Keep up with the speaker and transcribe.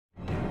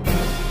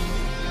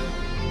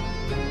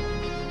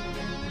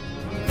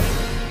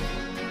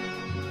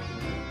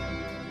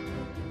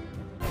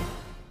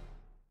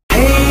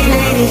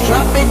ladies,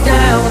 drop it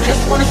down.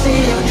 Just wanna see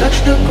you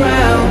touch the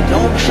ground.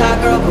 Don't be shy,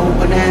 girl, go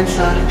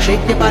bonanza.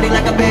 Shake your body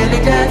like a belly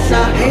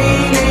dancer.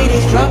 Hey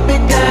ladies, drop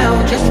it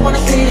down. Just wanna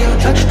see you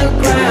touch the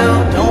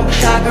ground. Don't be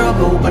shy, girl,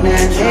 go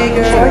bonanza. Hey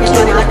girl, shake your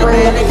body like a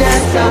belly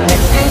dancer.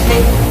 Excuse me,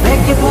 beg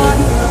your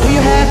pardon. Do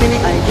you have any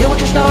idea what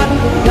you're starting?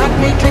 You got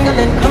me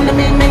tingling, come to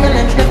me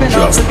mingling, stepping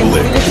up, looking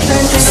delicious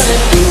and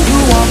tingling. When you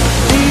walk,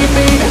 see it,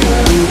 baby.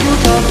 When you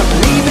talk, I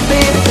believe it,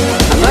 baby.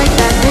 I like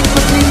that thing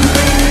for me,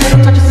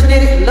 little touches of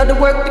ditty. Love to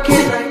work the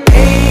kitty.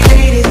 Hey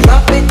ladies,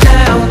 drop it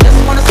down. Just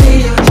wanna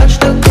see you touch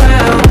the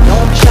ground.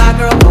 Don't be shy,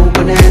 girl, go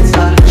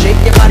bonanza.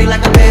 Shake your body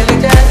like a belly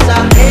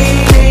dancer.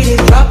 Hey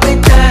ladies, drop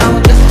it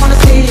down. Just wanna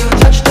see you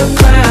touch the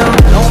ground.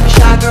 Don't be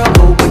shy, girl,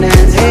 go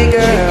bonanza. Hey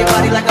girl, shake your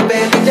body like a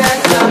belly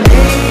dancer.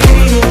 Hey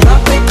ladies,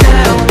 drop it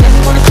down. Just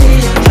wanna see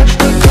you touch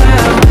the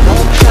ground.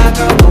 Don't be shy,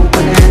 girl, go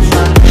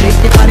bonanza.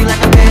 Shake your body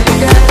like a belly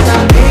dancer.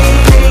 Hey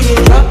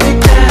ladies, drop it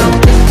down.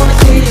 Just wanna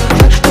see you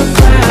touch the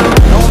ground.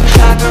 Don't be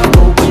shy, girl,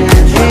 go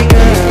bonanza. Hey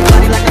girl, shake your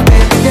body like a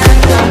belly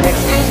dancer.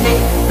 Excuse me,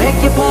 beg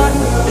your pardon.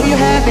 Do you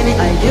have any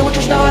idea what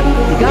you're starting?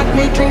 You got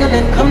me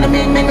tingling, come to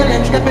me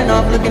mingling, stepping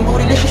off, looking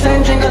bootylicious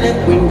and jingling.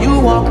 When you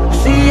walk,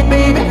 see it,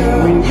 baby.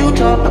 When you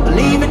talk, I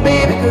believe it,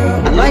 baby.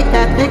 I like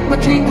that thick,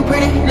 petite, and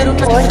pretty little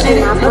touches of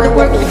ditty. Love to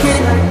work the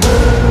kitty.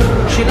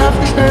 She loves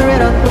to stir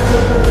it up.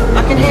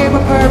 I can hear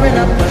her purring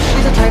up, but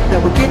she's a type that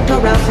will get her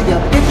rousey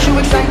up. Get you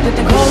excited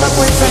to call up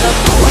when turn up.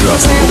 What's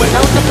the plan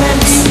without the plan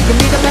B? You can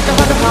be the back of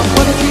the pop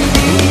for the TV.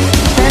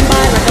 Stand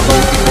by like a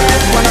bus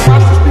pass when I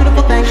watch this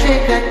beautiful thing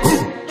shake that.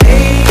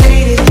 Hey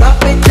ladies, drop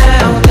it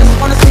down. Just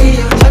wanna see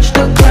you touch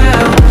the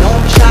ground.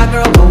 Don't be shy,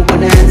 girl, go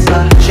bonanza.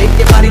 Shake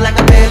your body like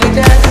a belly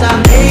dancer.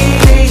 Hey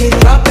ladies,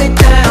 drop it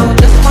down.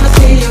 Just wanna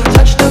see you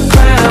touch the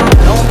ground.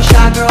 Don't be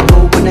shy, girl, go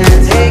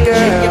bonanza. Hey girl,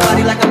 shake your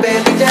body like a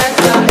belly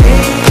dancer.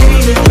 Hey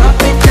ladies, drop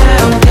it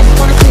down. Just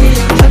wanna see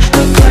you touch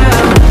the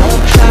ground. Don't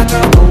be shy,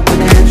 girl, go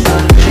bonanza.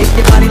 Shake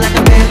your body like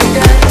a belly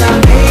dancer.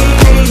 Hey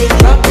ladies,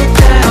 drop it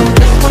down.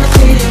 Just wanna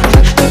see you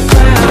touch the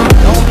ground.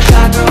 Don't be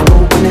shy, girl, go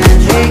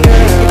bonanza. Hey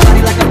girl, shake your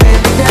body like a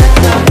belly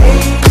dancer.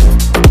 Hey,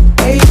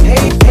 hey,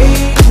 hey, hey,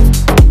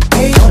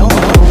 hey, don't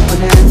go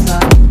bonanza.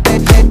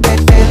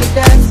 Belly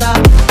dancer.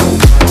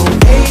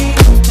 Hey,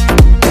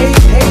 hey,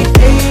 hey,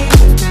 hey,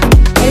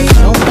 hey,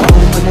 don't go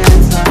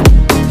bonanza.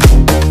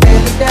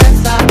 Belly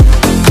dancer.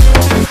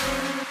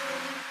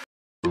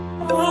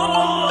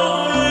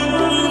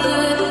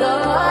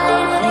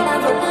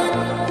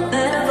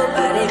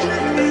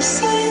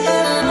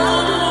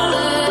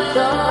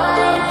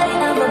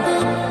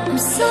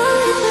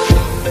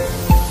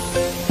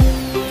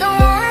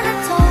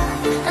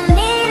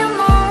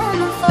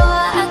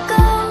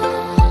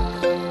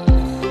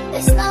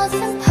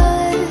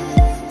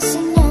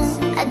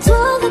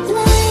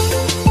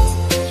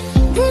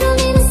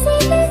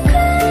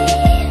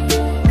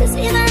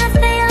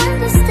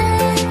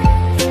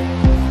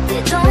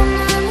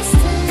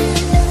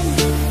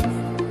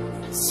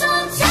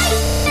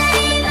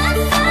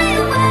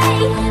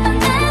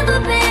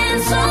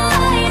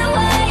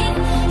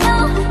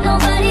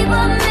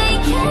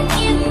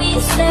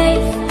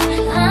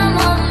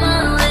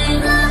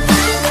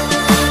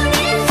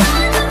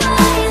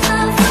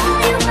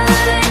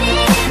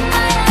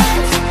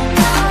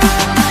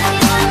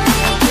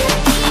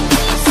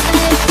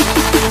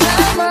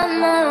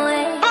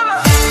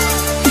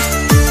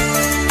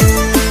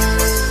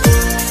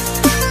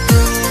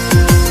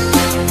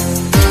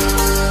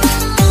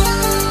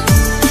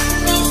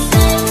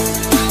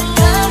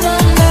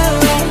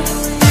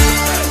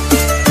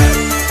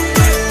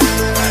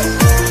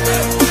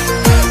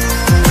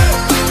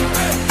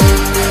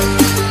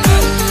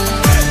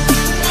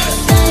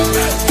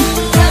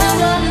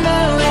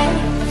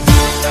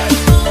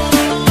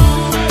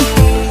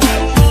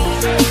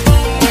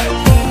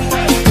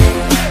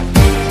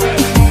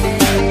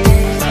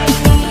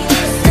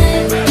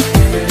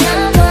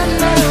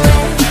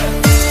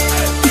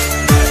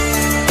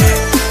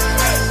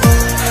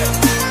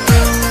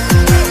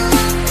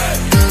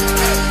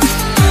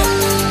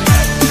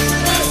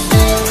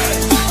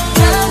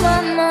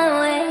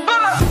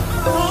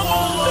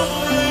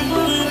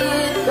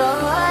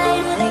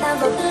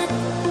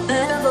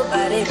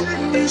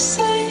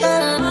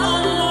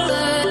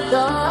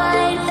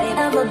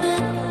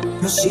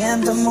 Lo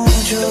siento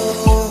mucho,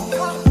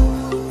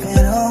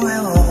 pero me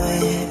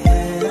voy,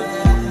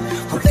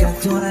 porque a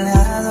tu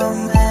lado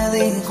me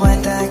di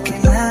cuenta que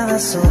nada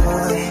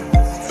soy.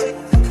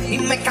 Y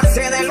me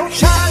cansé de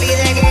luchar y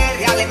de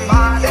guerra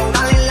alemana,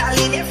 estar en la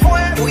línea de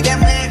fuego y de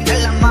meter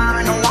la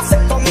mano.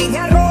 Acepto mis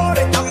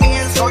errores,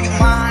 también soy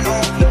humano,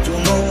 y tú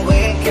no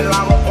ves que lo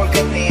hago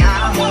porque te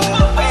amo.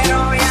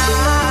 Pero ya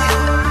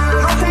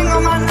no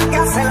tengo más nada que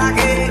hacer la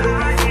que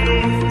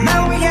me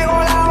voy,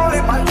 llegó la hora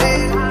de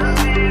partir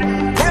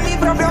de mi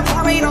propio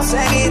camino,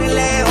 seguir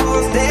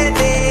lejos de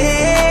ti.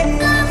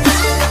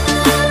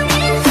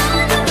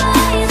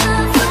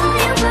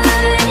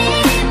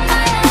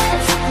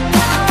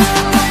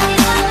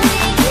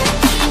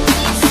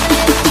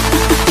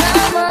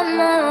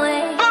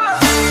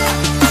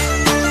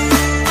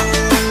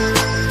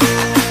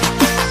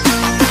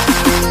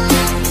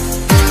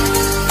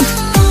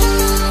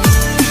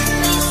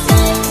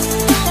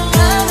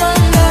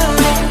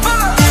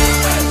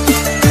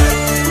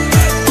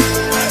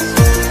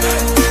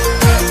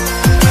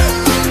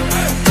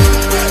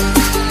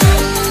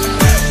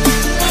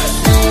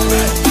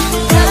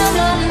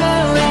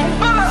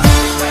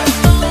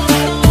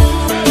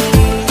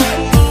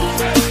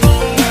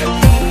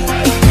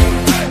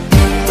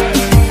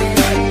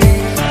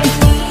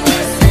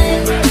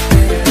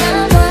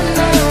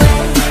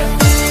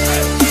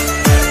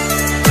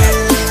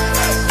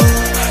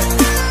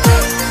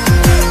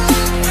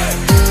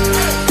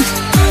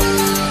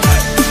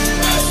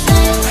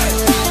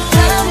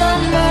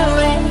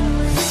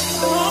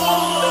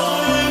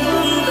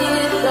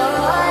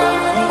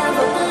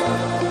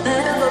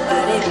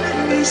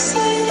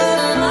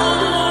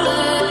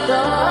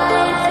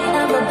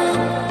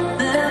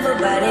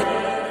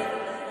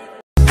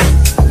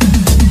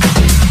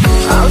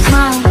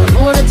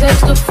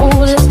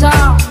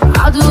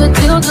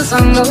 the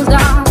sun goes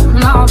down,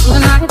 and all through the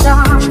night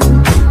time.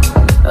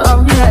 Oh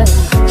yeah,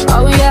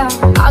 oh yeah,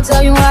 I'll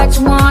tell you what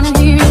you wanna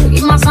hear.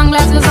 Keep my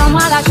sunglasses on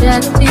while I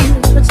shed a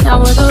tear. It's now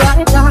the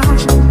right time.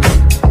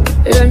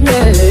 Yeah,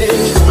 yeah.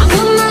 I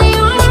put my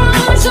arm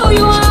on, show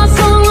you how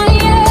strong I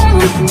am.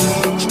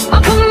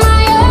 I put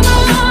my arm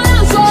on,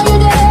 I'll show you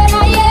that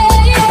I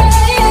am.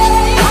 Yeah,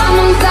 yeah. I'm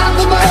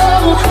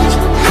unstoppable.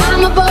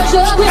 I'm a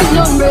pusher with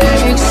no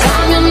brakes.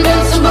 I'm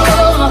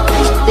invincible.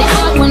 The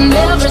I win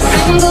every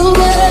single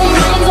day.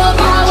 I'm so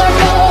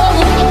powerful.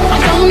 I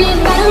don't need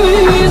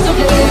batteries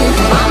today.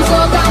 I'm so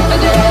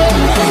confident.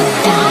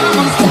 Yeah, I'm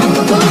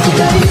unstoppable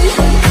today.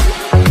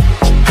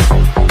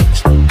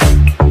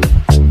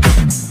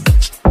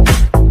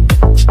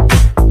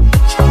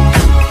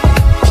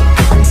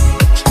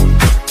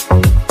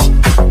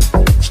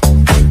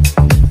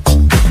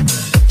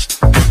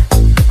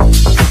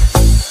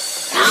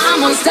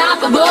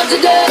 Unstoppable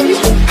today.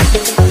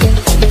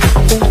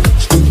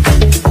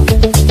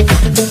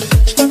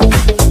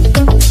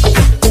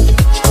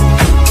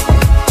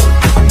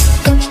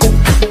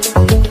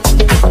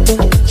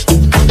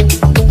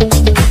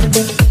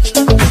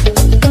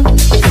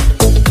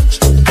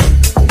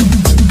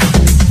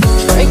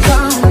 Break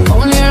down,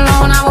 only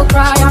alone I will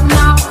cry out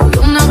now.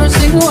 You'll never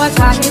see what's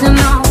hiding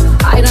out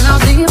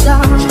deep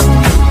down.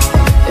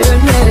 Yeah,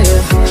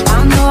 yeah. I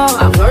know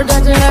I've heard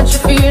that you let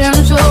your feet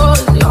and show.